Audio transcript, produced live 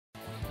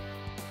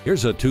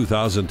Here's a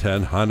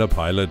 2010 Honda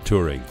Pilot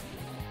Touring.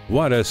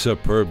 What a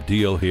superb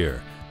deal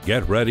here.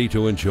 Get ready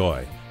to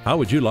enjoy. How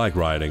would you like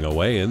riding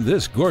away in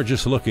this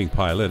gorgeous-looking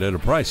Pilot at a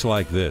price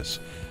like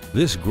this?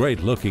 This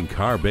great-looking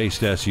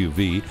car-based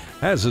SUV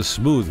has a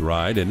smooth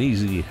ride and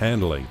easy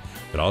handling.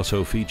 It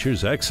also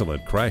features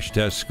excellent crash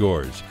test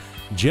scores,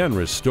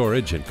 generous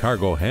storage and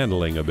cargo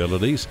handling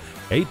abilities,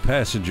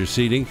 8-passenger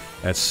seating,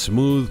 and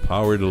smooth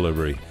power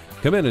delivery.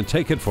 Come in and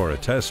take it for a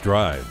test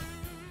drive.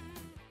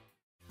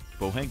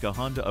 Pohanka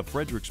Honda of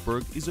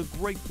Fredericksburg is a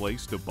great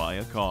place to buy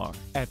a car.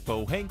 At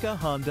Pohanka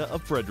Honda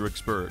of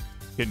Fredericksburg,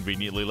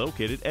 conveniently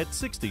located at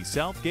 60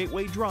 South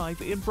Gateway Drive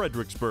in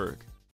Fredericksburg.